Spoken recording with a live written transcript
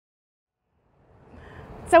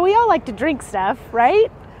So we all like to drink stuff, right?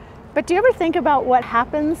 But do you ever think about what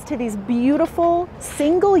happens to these beautiful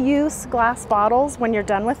single-use glass bottles when you're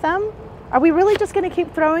done with them? Are we really just going to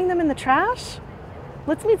keep throwing them in the trash?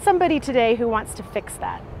 Let's meet somebody today who wants to fix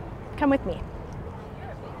that. Come with me.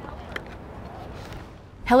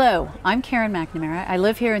 Hello, I'm Caren McNamara. I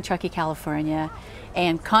live here in Truckee, California,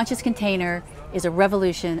 and Conscious Container is a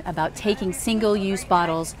revolution about taking single-use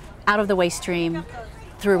bottles out of the waste stream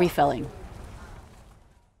through refilling.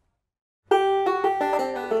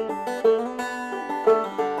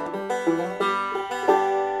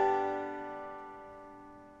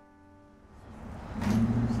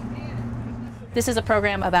 This is a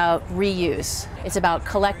program about reuse. It's about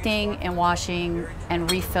collecting and washing and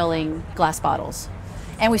refilling glass bottles.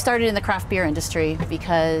 And we started in the craft beer industry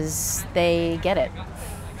because they get it.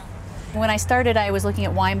 When I started, I was looking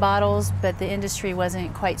at wine bottles, but the industry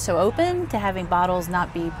wasn't quite so open to having bottles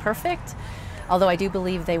not be perfect, although I do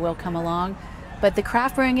believe they will come along. But the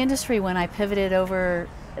craft brewing industry, when I pivoted over,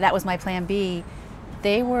 that was my plan B,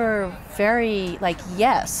 they were very like,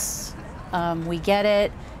 yes, we get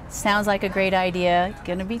it. Sounds like a great idea,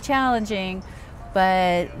 gonna be challenging,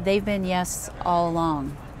 but they've been yes all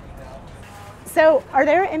along. So are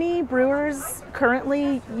there any brewers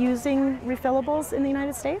currently using refillables in the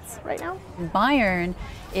United States right now? Bayern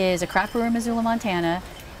is a craft brewer in Missoula, Montana,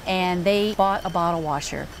 and they bought a bottle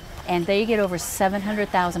washer. And they get over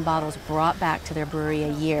 700,000 bottles brought back to their brewery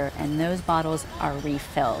a year, and those bottles are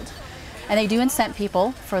refilled. And they do incent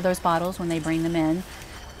people for those bottles when they bring them in.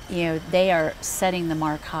 You know, they are setting the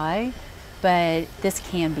mark high, but this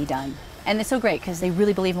can be done. And it's so great because they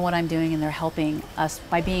really believe in what I'm doing and they're helping us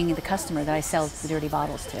by being the customer that I sell the dirty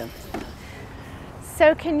bottles to.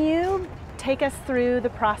 So can you take us through the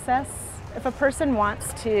process? If a person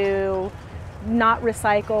wants to not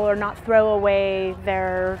recycle or not throw away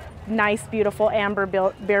their nice, beautiful amber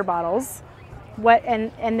beer bottles,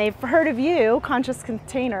 and they've heard of you, Conscious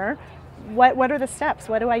Container, what are the steps?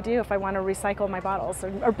 What do I do if I want to recycle my bottles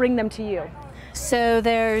or bring them to you? So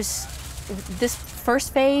this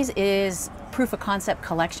first phase is proof of concept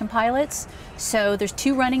collection pilots. So there's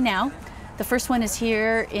 2 running now. The first one is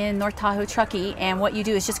here in North Tahoe, Truckee, and what you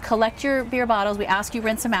do is just collect your beer bottles. We ask you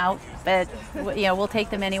rinse them out, but you know, we'll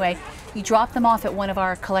take them anyway. You drop them off at one of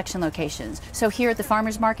our collection locations. So here at the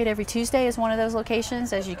Farmers Market every Tuesday is one of those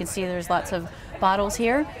locations. As you can see, there's lots of bottles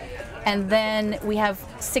here. And then we have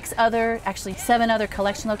 7 other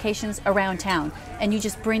collection locations around town. And you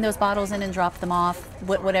just bring those bottles in and drop them off,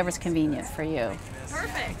 whatever's convenient for you.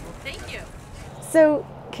 Perfect, thank you. So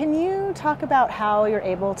can you talk about how you're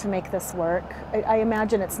able to make this work? I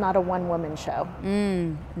imagine it's not a one-woman show.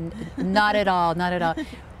 Not at all, not at all.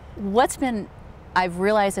 I've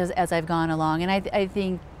realized as I've gone along, and I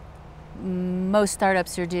think most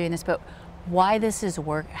startups are doing this, but why this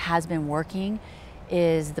has been working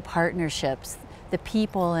is the partnerships, the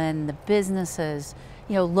people and the businesses.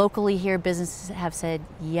 You know, locally here, businesses have said,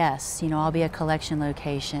 yes, you know, I'll be a collection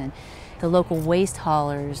location. The local waste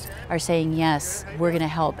haulers are saying, yes, we're gonna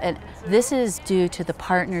help. And this is due to the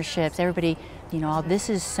partnerships. Everybody, you know, this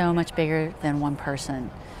is so much bigger than one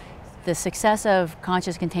person. The success of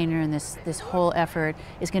Conscious Container and this whole effort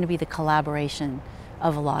is gonna be the collaboration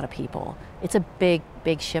of a lot of people. It's a big,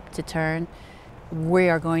 big ship to turn. We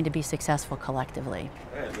are going to be successful collectively.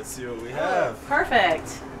 All right, let's see what we have.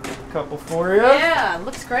 Perfect. A couple for you. Yeah,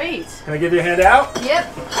 looks great. Can I give you a hand out?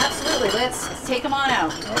 Yep, absolutely. Let's take them on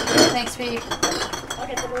out. Okay. Thanks, Pete. I'll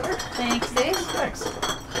get them over. Thanks, Dave. Thanks.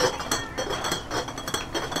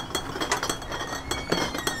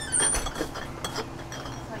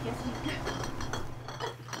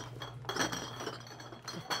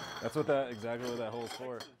 That's exactly what that hole's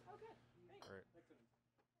for.